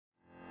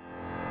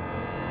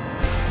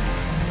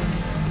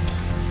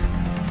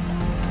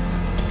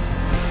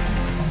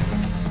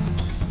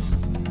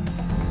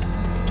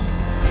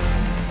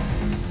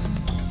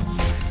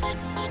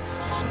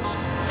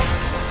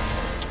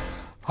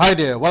Hi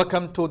there,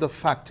 welcome to The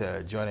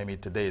Factor. Joining me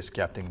today is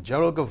Captain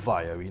Gerry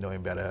Gouveia. We know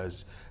him better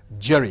as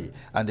Gerry.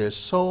 And there's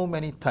so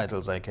many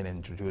titles I can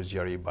introduce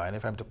Gerry by. And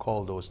if I'm to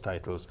call those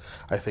titles,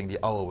 I think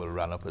the hour will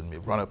run up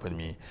on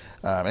me.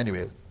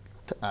 Anyway,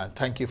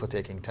 thank you for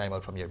taking time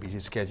out from your busy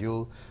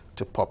schedule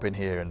to pop in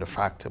here in The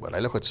Factor. But I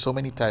look at so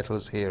many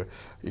titles here.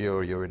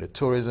 You're in the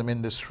tourism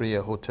industry,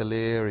 a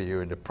hotelier,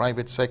 you're in the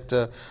private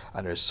sector,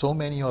 and there's so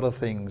many other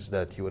things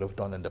that you would have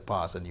done in the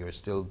past and you're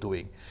still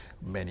doing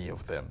many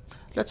of them.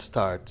 Let's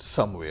start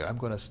somewhere. I'm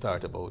going to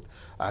start about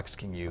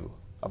asking you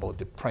about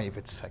the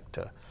private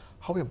sector.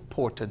 How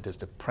important is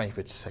the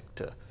private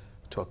sector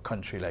to a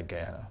country like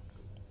Guyana?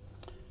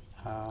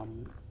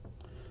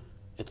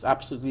 It's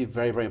absolutely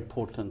very, very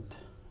important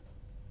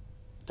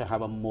to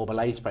have a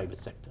mobilized private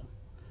sector.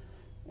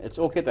 It's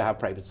okay to have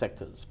private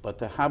sectors, but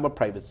to have a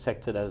private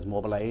sector that is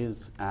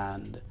mobilized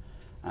and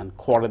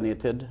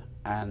coordinated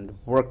and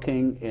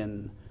working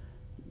in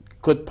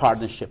good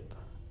partnership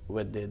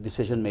with the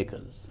decision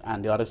makers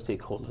and the other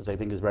stakeholders, I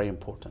think is very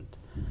important.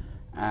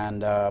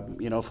 And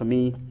you know, for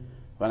me,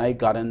 when I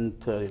got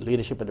into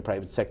leadership of the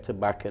private sector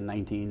back in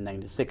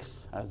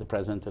 1996 as the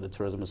president of the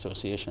Tourism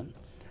Association,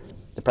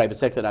 the private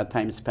sector at that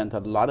time spent a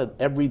lot of,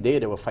 every day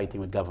they were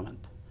fighting with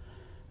government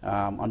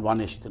on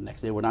one issue to the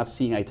next. They were not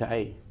seeing eye to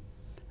eye.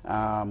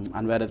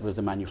 And whether it was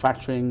the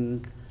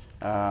Manufacturing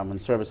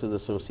and Services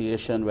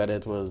Association, whether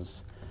it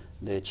was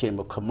the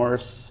Chamber of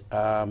Commerce,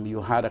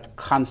 you had a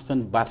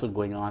constant battle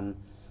going on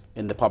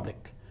in the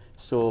public.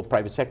 So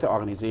private sector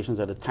organizations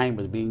at the time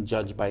was being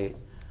judged by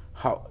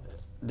how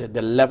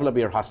the level of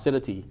your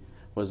hostility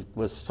was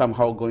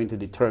somehow going to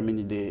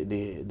determine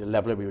the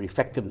level of your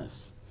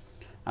effectiveness.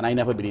 And I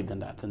never believed in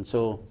that. And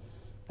so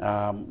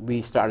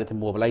we started to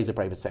mobilize the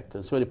private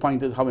sector. So the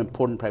point is how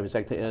important private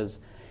sector is.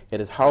 It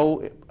is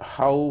how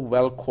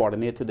well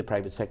coordinated the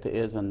private sector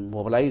is and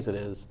mobilized it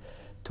is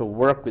to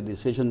work with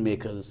decision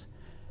makers,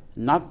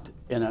 not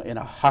in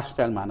a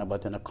hostile manner,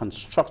 but in a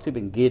constructive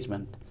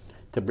engagement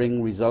to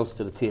bring results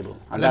to the table.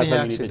 And that's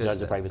how we need to judge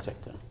the private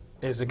sector.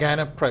 Is the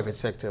Guyana private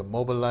sector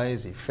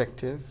mobilized,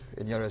 effective,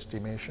 in your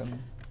estimation?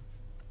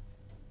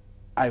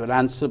 I will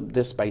answer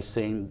this by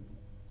saying,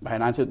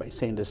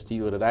 this to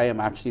you, that I am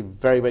actually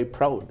very, very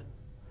proud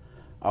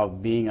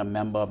of being a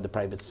member of the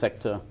private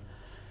sector,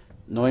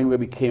 knowing where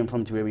we came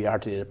from to where we are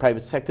today. The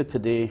private sector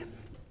today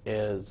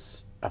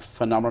is a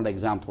phenomenal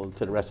example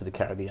to the rest of the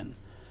Caribbean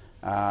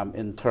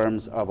in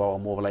terms of our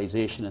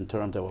mobilization, in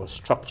terms of our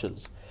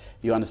structures.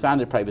 You understand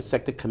the Private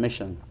Sector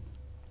Commission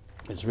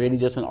is really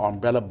just an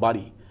umbrella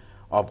body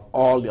of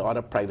all the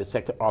other private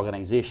sector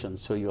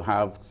organizations. So you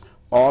have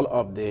all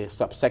of the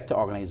subsector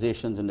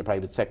organizations in the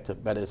private sector,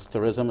 whether it's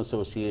Tourism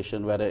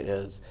Association, whether it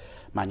is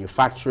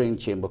Manufacturing,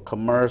 Chamber of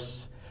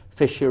Commerce,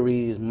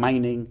 Fisheries,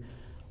 Mining,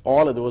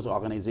 all of those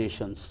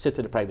organizations sit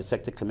in the Private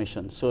Sector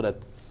Commission so that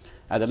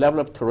at the level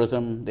of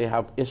tourism, they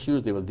have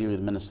issues, they will deal with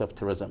the Minister of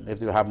Tourism. If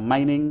they have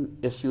mining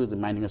issues, the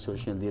Mining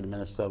Association will deal with the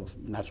Minister of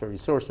Natural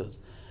Resources.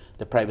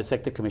 The Private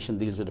Sector Commission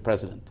deals with the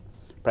President.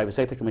 Private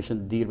Sector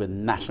Commission deal with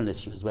national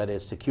issues, whether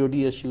it's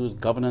security issues,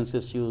 governance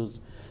issues,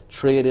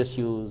 trade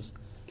issues.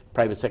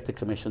 Private Sector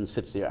Commission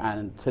sits there.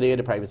 And today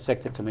the Private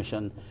Sector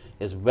Commission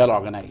is well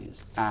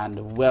organized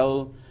and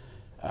well,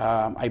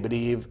 I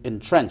believe,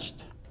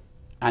 entrenched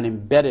and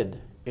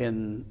embedded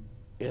in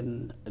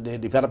the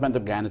development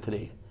of Guyana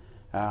today.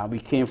 We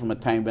came from a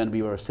time when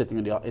we were sitting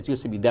in it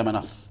used to be them and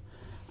us.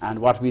 And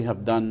what we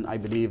have done, I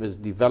believe, is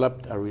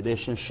developed a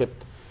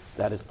relationship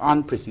that is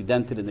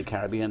unprecedented in the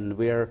Caribbean,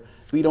 where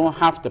we don't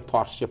have to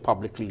posture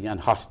publicly and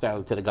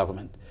hostile to the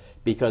government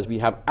because we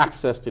have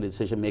access to the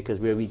decision makers,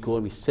 where we go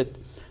and we sit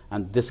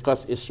and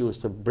discuss issues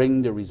to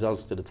bring the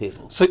results to the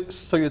table.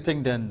 So you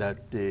think then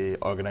that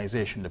the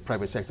organization, the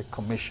Private Sector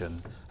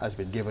Commission, has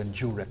been given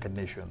due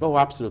recognition? Oh,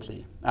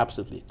 absolutely,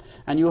 absolutely.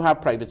 And you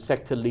have private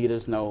sector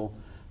leaders now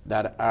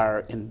that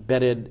are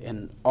embedded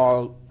in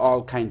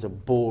all kinds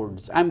of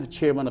boards. I'm the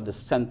chairman of the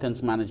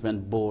Sentence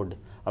Management Board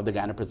of the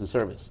Guyana Prison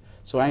Service.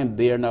 So I am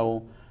there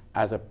now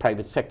as a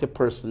private sector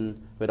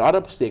person with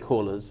other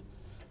stakeholders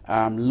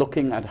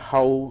looking at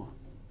how,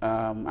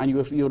 and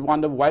you would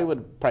wonder why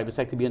would private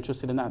sector be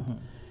interested in that?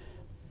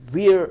 Mm-hmm.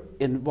 We're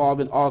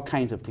involved in all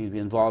kinds of things.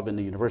 We're involved in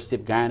the University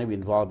of Guyana, we're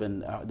involved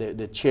in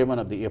the chairman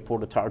of the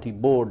Airport Authority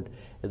Board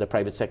is a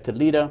private sector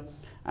leader.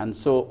 And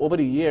so over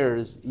the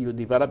years, you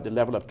develop the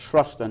level of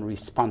trust and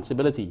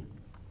responsibility.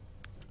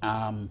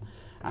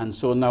 And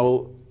so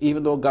now,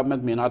 even though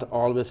government may not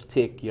always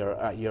take your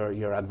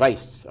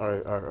advice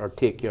or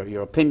take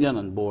your opinion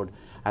on board,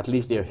 at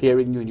least they're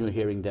hearing you and you're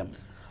hearing them.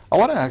 I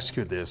want to ask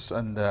you this,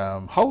 and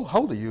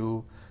how do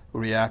you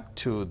react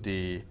to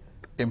the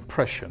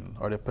impression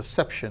or the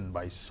perception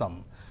by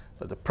some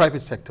that the private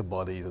sector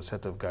body is a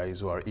set of guys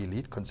who are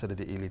elite, considered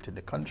the elite in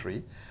the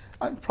country,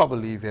 and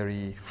probably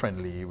very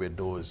friendly with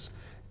those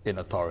in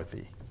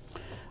authority?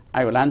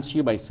 I will answer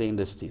you by saying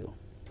this to you.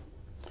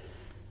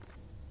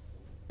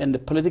 In the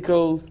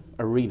political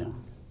arena,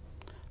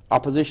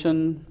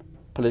 opposition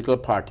political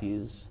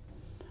parties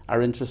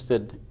are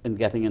interested in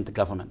getting into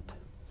government.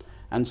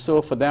 And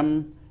so for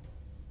them,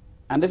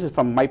 and this is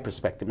from my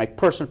perspective, my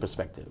personal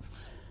perspective,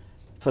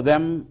 for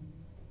them,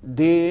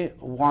 they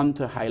want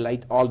to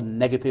highlight all the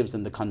negatives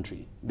in the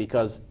country,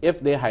 because if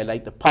they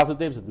highlight the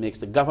positives, it makes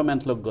the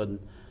government look good,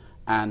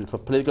 and for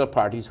political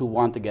parties who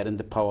want to get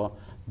into power,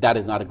 that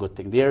is not a good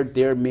thing.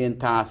 Their main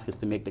task is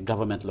to make the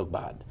government look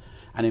bad.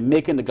 And in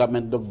making the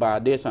government look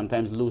bad, they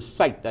sometimes lose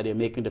sight that they're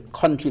making the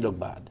country look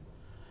bad.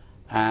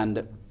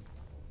 And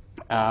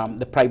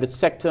the private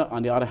sector,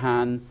 on the other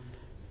hand,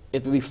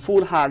 it would be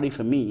foolhardy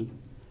for me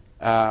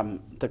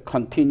to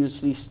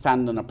continuously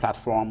stand on a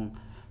platform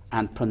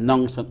and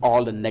pronounce on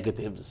all the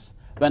negatives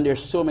when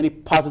there's so many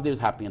positives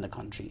happening in the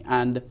country.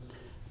 And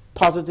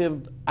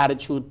positive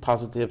attitude,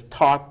 positive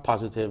thought,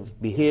 positive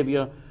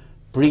behavior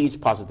breeds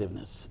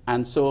positiveness.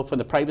 And so for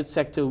the private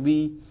sector,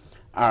 we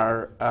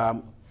are,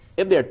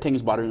 if there are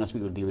things bothering us,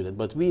 we will deal with it.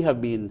 But we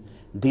have been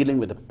dealing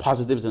with the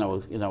positives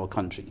in our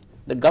country.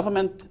 The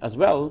government as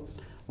well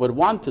would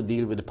want to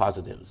deal with the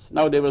positives.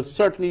 Now, they will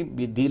certainly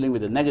be dealing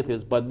with the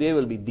negatives, but they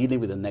will be dealing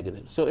with the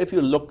negatives. So if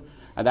you look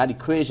at that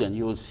equation,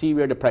 you will see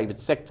where the private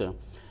sector,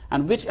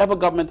 and whichever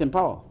government in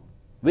power,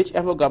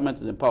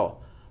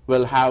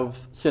 will have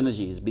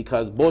synergies,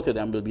 because both of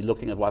them will be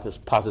looking at what is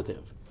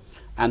positive.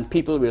 And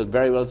people will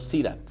very well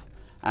see that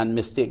and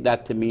mistake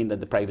that to mean that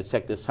the private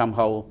sector is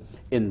somehow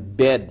in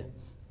bed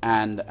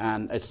and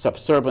is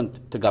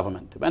subservient to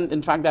government. When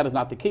in fact that is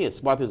not the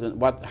case.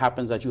 What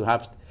happens that you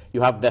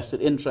have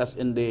vested interest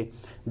in the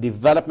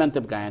development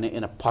of Guyana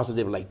in a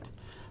positive light.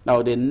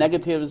 Now the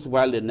negatives,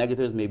 while the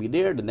negatives may be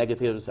there, the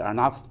negatives are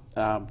not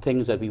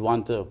things that we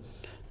want to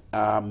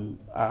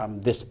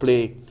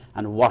display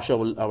and wash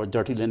our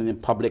dirty linen in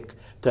public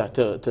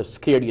to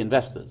scare the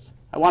investors.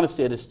 I want to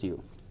say this to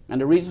you,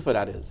 and the reason for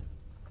that is,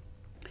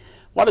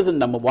 what is the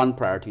number one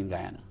priority in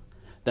Guyana?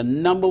 The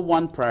number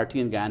one priority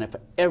in Guyana for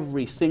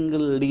every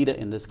single leader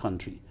in this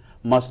country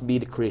must be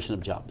the creation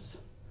of jobs,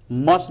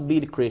 must be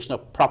the creation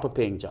of proper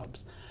paying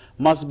jobs,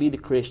 must be the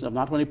creation of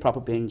not only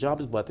proper paying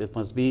jobs, but it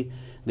must be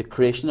the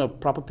creation of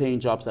proper paying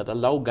jobs that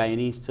allow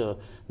Guyanese to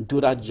do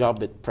that job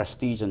with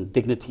prestige and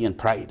dignity and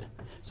pride,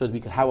 so that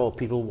we can have our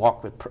people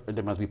walk with,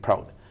 they must be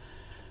proud.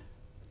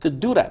 To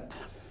do that,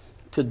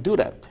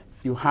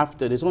 you have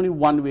to, there's only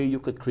one way you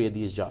could create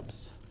these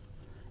jobs: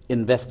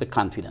 investor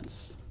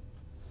confidence.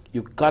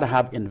 You've got to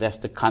have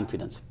investor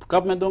confidence.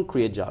 Government don't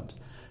create jobs.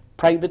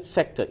 Private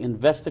sector,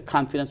 investor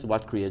confidence is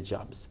what creates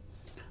jobs.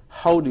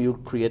 How do you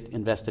create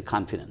investor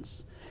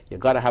confidence? You've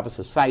got to have a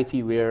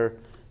society where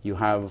you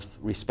have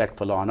respect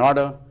for law and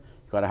order.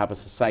 You've got to have a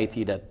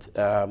society that,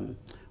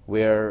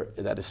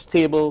 that is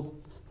stable.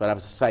 You've got to have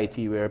a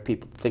society where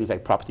things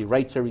like property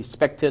rights are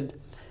respected.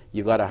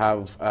 You've got to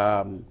have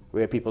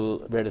where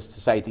the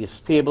society is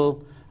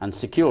stable and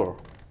secure.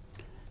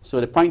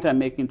 So the point I'm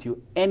making to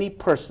you, any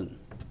person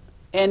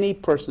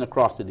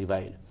across the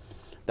divide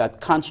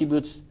that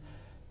contributes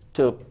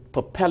to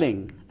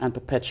propelling and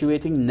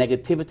perpetuating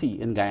negativity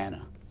in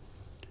Guyana,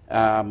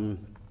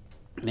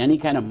 in any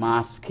kind of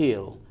mass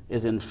scale,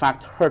 is in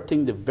fact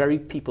hurting the very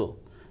people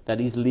that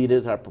these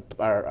leaders are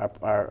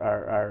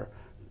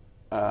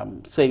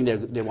saying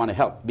they want to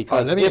help.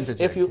 Because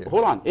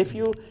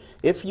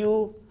if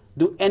you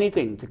do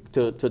anything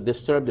to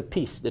disturb the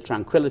peace, the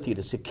tranquility,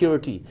 the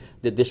security,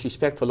 the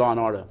disrespect for law and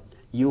order,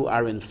 you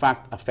are in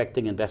fact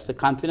affecting investor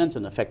confidence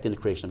and affecting the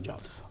creation of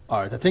jobs.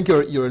 All right, I think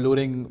you're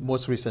alluding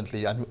most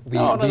recently, and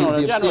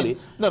generally.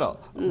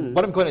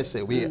 What I'm going to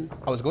say,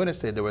 I was going to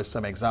say there were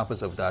some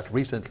examples of that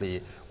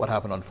recently, what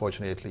happened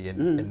unfortunately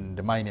in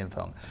the mining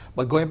thing.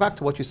 But going back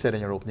to what you said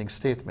in your opening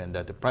statement,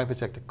 that the private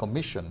sector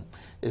commission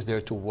is there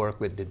to work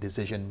with the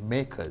decision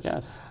makers.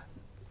 Yes.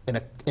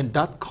 In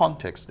that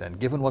context then,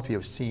 given what we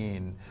have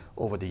seen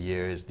over the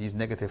years, these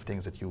negative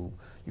things that you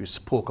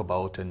spoke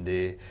about, and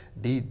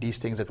these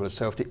things that will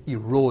serve to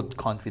erode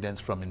confidence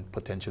from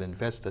potential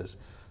investors,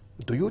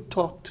 do you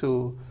talk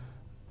to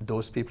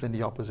those people in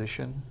the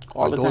opposition?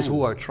 All the those time.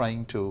 who are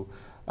trying to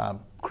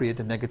create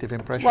a negative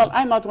impression? Well,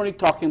 I'm not only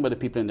talking about the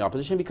people in the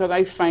opposition, because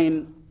I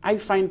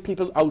find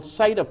people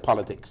outside of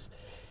politics.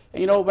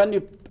 You know,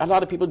 a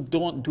lot of people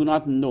do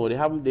not know.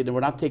 They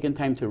were not taking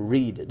time to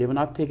read. They were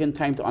not taking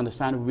time to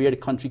understand where the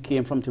country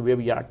came from to where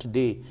we are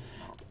today.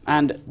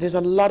 And there's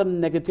a lot of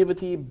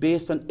negativity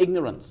based on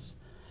ignorance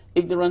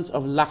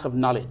of lack of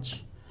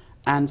knowledge.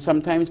 And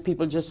sometimes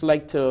people just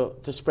like to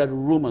spread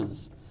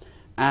rumors.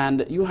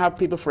 And you have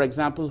people, for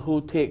example,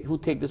 who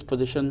take this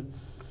position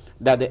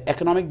that the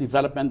economic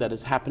development that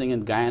is happening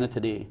in Guyana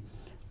today,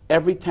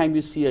 every time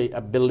you see a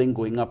building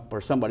going up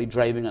or somebody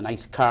driving a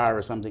nice car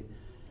or something,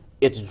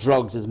 it's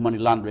drugs, it's money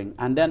laundering.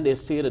 And then they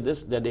say that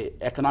the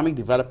economic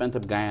development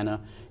of Guyana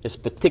is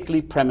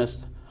particularly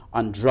premised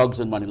on drugs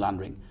and money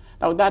laundering.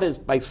 Now that is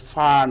by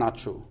far not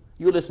true.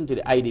 You listen to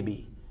the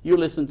IDB, you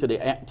listen to the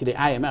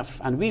IMF,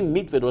 and we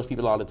meet with those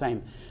people all the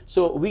time.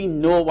 So we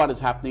know what is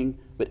happening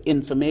with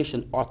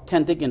information,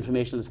 authentic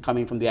information is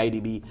coming from the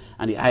IDB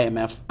and the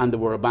IMF and the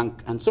World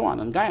Bank and so on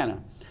in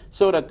Guyana.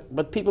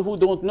 But people who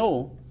don't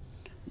know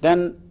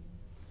then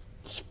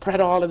spread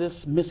all of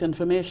this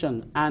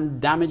misinformation and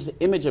damage the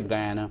image of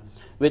Guyana,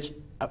 which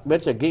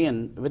which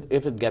again,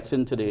 if it gets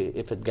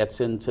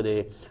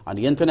into on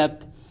the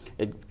internet,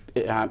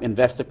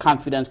 investor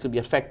confidence could be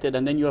affected,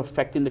 and then you're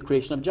affecting the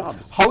creation of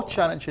jobs. How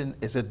challenging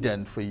is it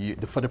then for you,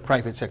 for the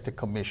Private Sector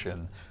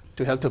Commission,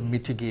 to help to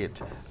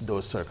mitigate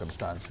those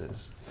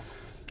circumstances?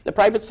 The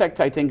private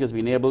sector, I think, has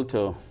been able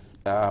to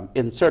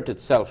insert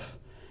itself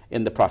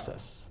in the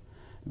process,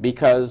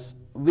 because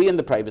we in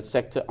the private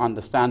sector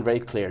understand very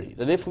clearly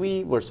that if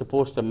we were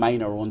supposed to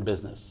mind our own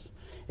business,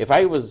 if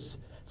I was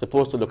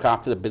supposed to look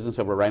after the business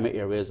of Roraima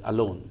Airways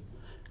alone,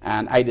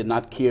 and I did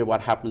not care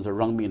what happens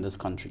around me in this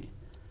country,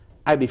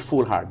 I'd be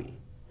foolhardy.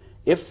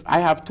 If I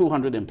have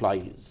 200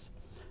 employees,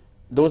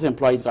 those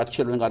employees got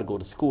children, got to go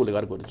to school, they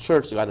got to go to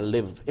church, they got to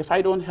live. If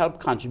I don't help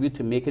contribute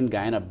to making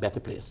Guyana a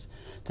better place,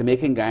 to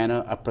making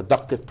Guyana a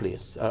productive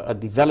place, a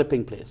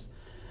developing place,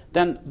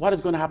 then what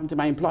is going to happen to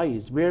my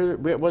employees?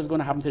 What's going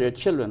to happen to their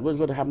children? What's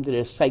going to happen to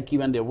their psyche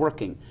when they're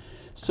working?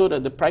 So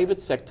that the private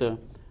sector,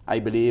 I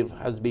believe,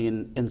 has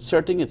been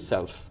inserting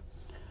itself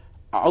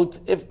out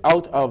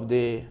of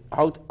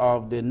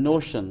the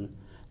notion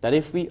that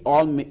if we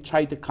all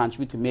try to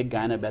contribute to make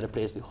Guyana a better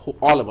place,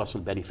 all of us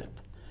will benefit.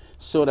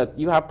 So that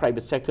you have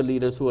private sector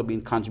leaders who have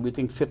been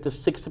contributing 50,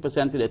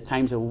 60% of their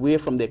times away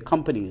from their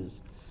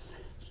companies,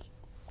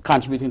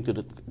 contributing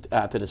to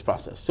this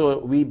process. So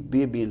we've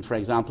been, for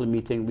example,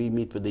 we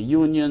meet with the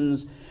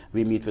unions,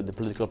 we meet with the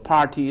political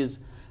parties,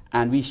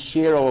 and we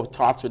share our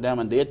thoughts with them,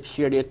 and they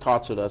share their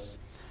thoughts with us,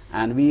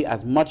 and we,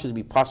 as much as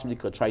we possibly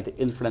could, try to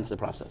influence the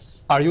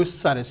process. Are you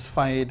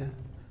satisfied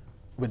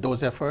with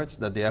those efforts,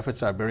 that the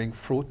efforts are bearing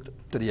fruit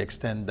to the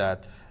extent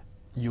that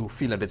you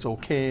feel that it's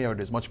okay or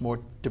there's much more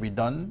to be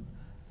done?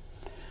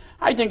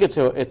 I think it's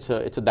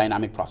a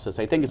dynamic process.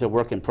 I think it's a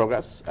work in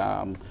progress.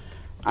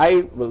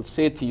 I will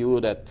say to you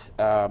that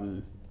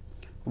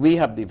we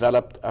have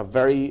developed a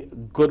very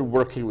good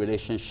working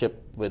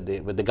relationship with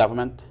the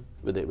government,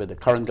 with the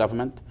current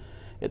government,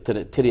 to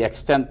the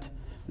extent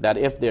that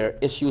if there are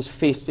issues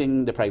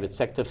facing the private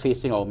sector,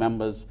 facing our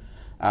members,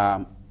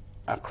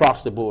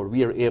 across the board,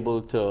 we are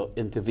able to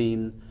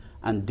intervene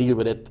and deal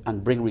with it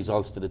and bring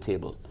results to the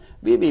table.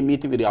 We've been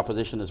meeting with the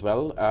opposition as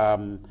well,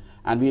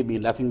 and we've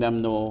been letting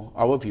them know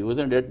our views.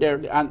 And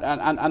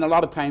a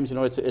lot of times, you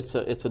know,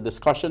 it's a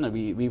discussion, and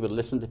we would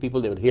listen to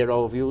people, they would hear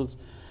our views,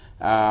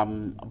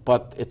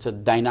 but it's a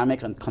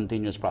dynamic and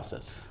continuous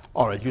process.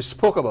 All right, you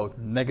spoke about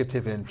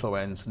negative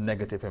influence,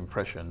 negative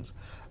impressions,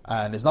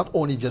 and it's not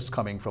only just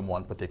coming from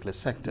one particular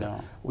sector.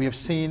 No. We have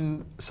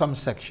seen some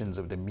sections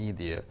of the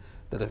media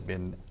that have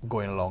been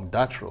going along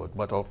that road,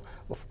 but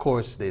of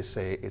course they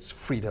say it's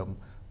freedom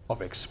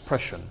of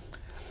expression,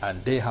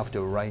 and they have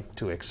the right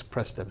to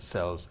express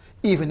themselves,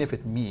 even if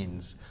it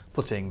means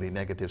putting the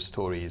negative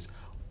stories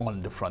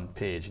on the front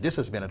page. This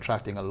has been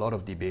attracting a lot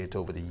of debate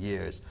over the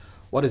years.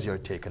 What is your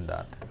take on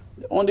that?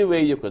 The only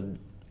way you could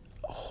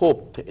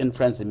hope to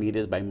influence the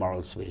media is by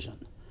moral suasion.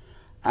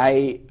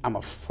 I am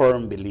a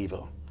firm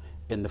believer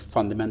in the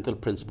fundamental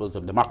principles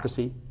of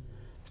democracy,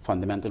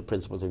 fundamental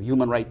principles of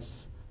human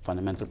rights,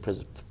 fundamental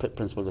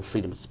principles of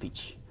freedom of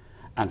speech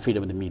and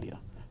freedom of the media.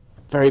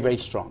 Very, very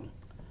strong.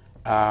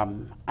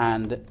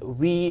 And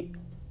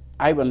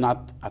I will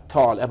not at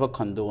all ever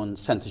condone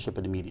censorship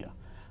of the media.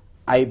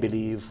 I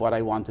believe what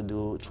I want to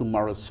do through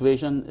moral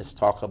suasion is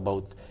talk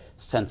about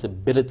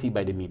sensibility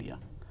by the media.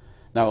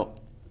 Now,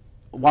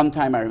 one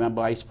time I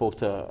remember I spoke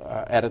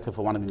to an editor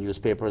for one of the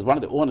newspapers, one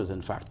of the owners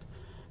in fact,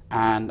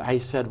 and I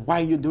said,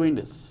 "Why are you doing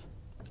this?"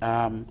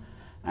 And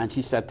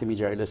she said to me,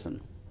 "Gerry, listen,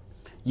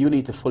 you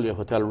need to fill your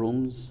hotel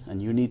rooms,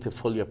 and you need to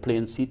fill your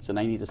plane seats, and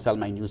I need to sell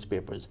my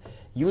newspapers.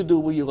 You do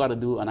what you got to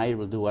do, and I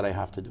will do what I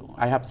have to do.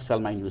 I have to sell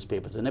my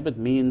newspapers, and if it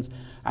means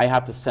I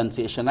have to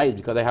sensationalize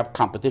because I have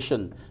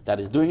competition that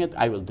is doing it,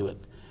 I will do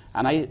it."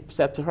 And I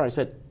said to her, I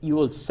said, "You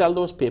will sell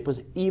those papers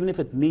even if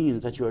it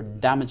means that you are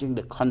damaging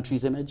the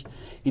country's image,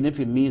 even if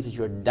it means that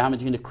you are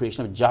damaging the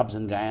creation of jobs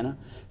in Guyana.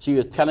 So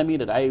you're telling me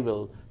that I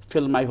will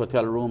fill my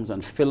hotel rooms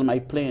and fill my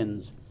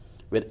planes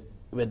at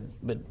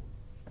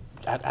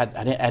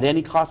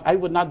any cost? I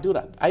would not do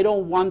that. I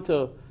don't want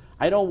to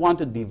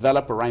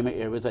develop a Roraima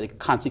Airways as a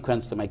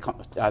consequence to my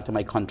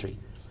country.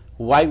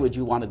 Why would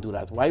you want to do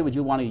that? Why would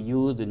you want to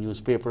use the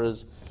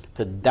newspapers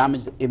to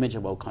damage the image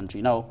of our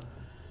country?" Now,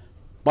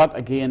 but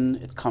again,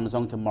 it comes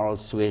down to moral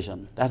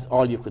suasion. That's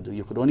all you could do.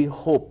 You could only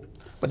hope.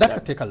 But that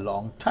could take a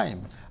long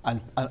time.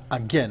 And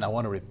again, I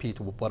want to repeat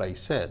what I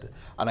said.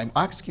 And I'm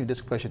asking you this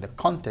question in the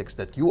context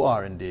that you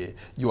are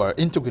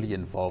integrally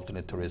involved in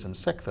the tourism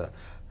sector.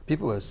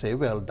 People will say,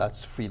 well,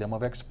 that's freedom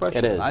of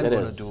expression. I'm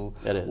going to do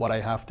what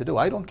I have to do.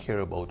 I don't care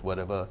about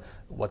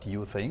what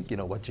you think, you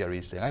know, what Gerry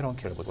is saying. I don't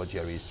care about what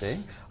Gerry is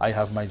saying. I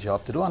have my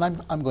job to do,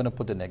 and I'm going to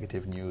put the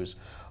negative news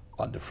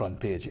on the front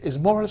page. Is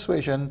moral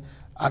suasion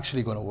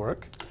actually going to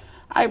work?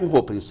 I'm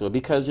hoping so,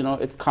 because, you know,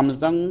 it comes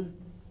down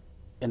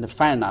in the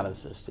final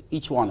analysis to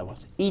each one of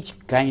us, each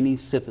Guyanese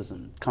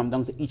citizen, comes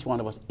down to each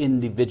one of us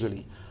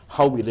individually,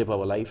 how we live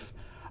our life,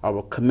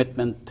 our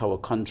commitment to our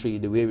country,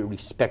 the way we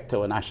respect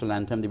our national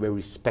anthem, the way we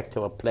respect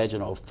our pledge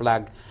and our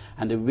flag,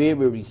 and the way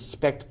we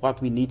respect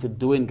what we need to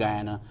do in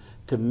Guyana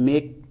to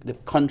make the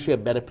country a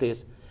better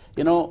place.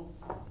 You know,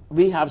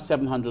 we have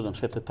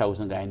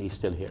 750,000 Guyanese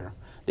still here.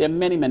 There are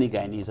many, many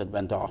Guyanese that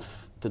went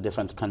off to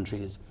different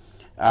countries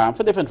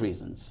for different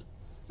reasons.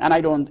 And I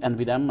don't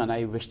envy them, and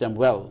I wish them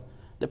well.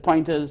 The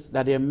point is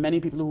that there are many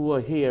people who are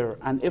here,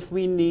 and if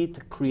we need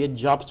to create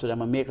jobs for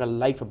them and make a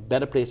life a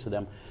better place for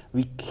them,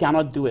 we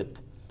cannot do it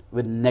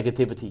with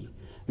negativity.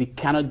 We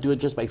cannot do it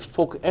just by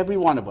every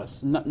one of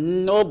us.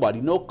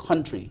 Nobody, no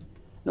country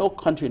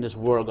in this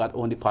world got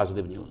only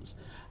positive news.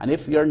 And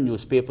if your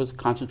newspapers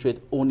concentrate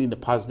only on the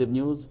positive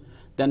news,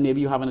 then maybe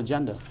you have an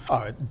agenda. All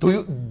right.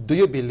 Do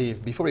you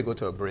believe, before we go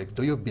to a break,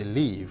 do you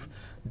believe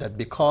that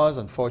because,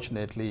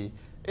 unfortunately,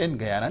 in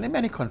Guyana and in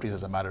many countries,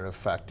 as a matter of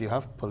fact, you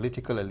have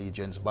political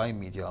allegiance by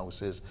media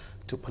houses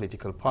to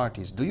political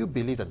parties, do you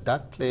believe that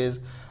that plays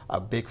a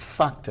big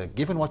factor,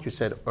 given what you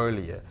said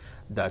earlier,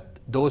 that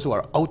those who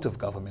are out of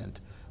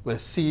government will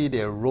see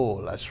their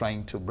role as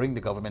trying to bring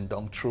the government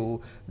down through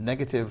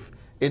negative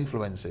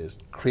influences,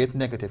 create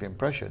negative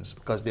impressions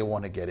because they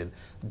want to get in?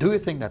 Do you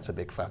think that's a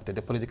big factor,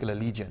 the political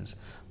allegiance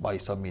by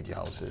some media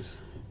houses?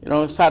 You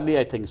know, sadly,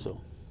 I think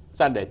so.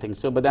 Sadly, I think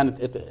so. But then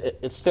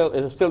it's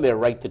still their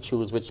right to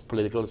choose which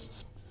political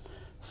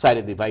side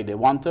of the divide they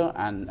want to,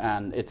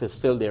 and it is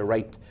still their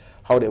right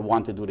how they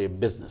want to do their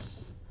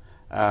business.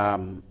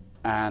 Like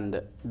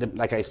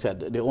I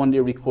said, the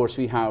only recourse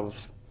we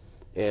have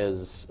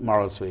is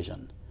moral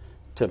suasion,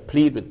 to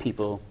plead with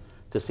people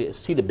to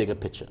see the bigger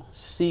picture,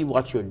 see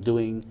what you're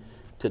doing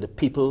to the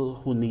people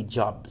who need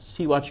jobs,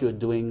 see what you're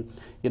doing.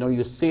 You know,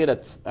 you say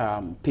that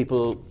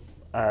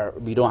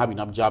we don't have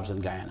enough jobs in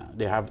Guyana.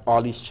 They have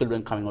all these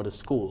children coming out of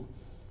school.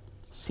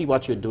 See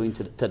what you're doing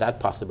to that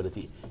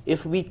possibility.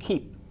 If we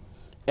keep,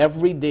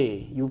 every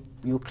day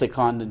you click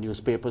on the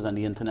newspapers and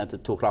the internet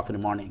at 2 o'clock in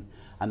the morning,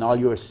 and all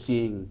you're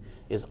seeing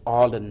is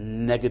all the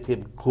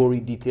negative, gory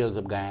details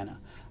of Guyana,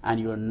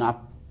 and you're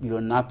not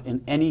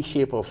in any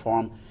shape or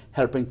form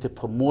helping to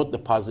promote the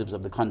positives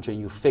of the country,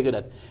 and you figure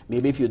that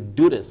maybe if you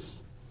do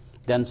this,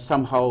 then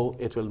somehow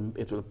it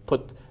will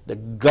put the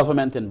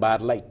government in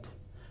bad light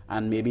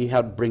and maybe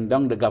help bring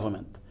down the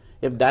government.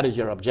 If that is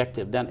your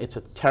objective, then it's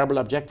a terrible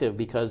objective,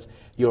 because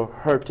you're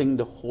hurting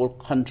the whole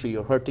country.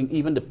 You're hurting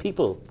even the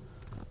people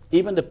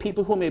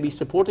who may be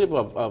supportive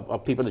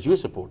of people that you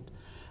support.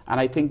 And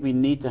I think we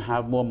need to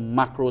have more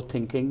macro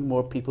thinking,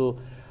 more people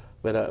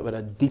with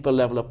a deeper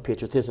level of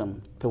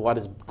patriotism to what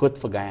is good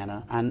for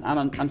Guyana.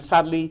 And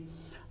sadly,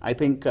 I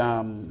think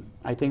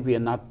we're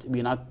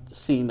not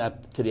seeing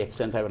that to the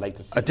extent I would like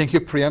to see. I think you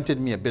preempted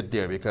me a bit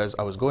there, because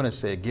I was going to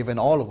say, given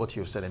all of what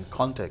you've said in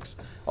context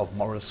of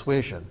moral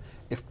suasion,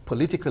 if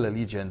political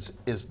allegiance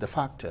is the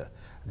factor,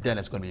 then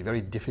it's going to be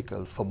very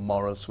difficult for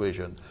moral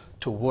suasion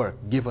to work,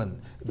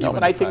 given No,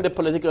 but I think the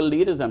political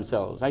leaders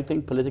themselves,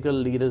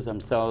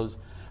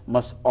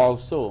 must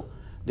also,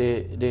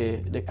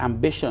 the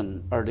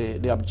ambition or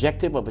the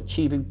objective of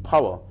achieving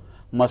power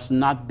must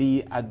not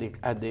be at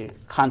the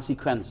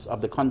consequence of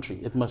the country.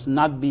 It must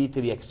not be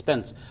to the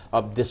expense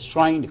of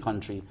destroying the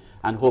country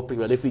and hoping,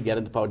 well, if we get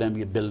into power, then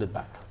we'll build it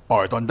back. All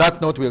right, on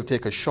that note, we'll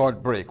take a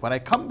short break. When I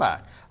come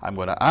back, I'm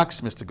going to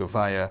ask Mr.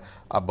 Gouveia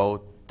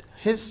about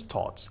his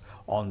thoughts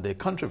on the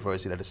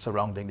controversy that is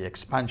surrounding the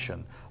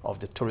expansion of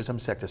the tourism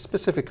sector,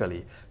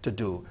 specifically to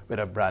do with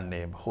a brand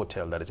name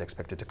hotel that is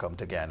expected to come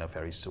to Guyana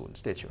very soon.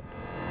 Stay tuned.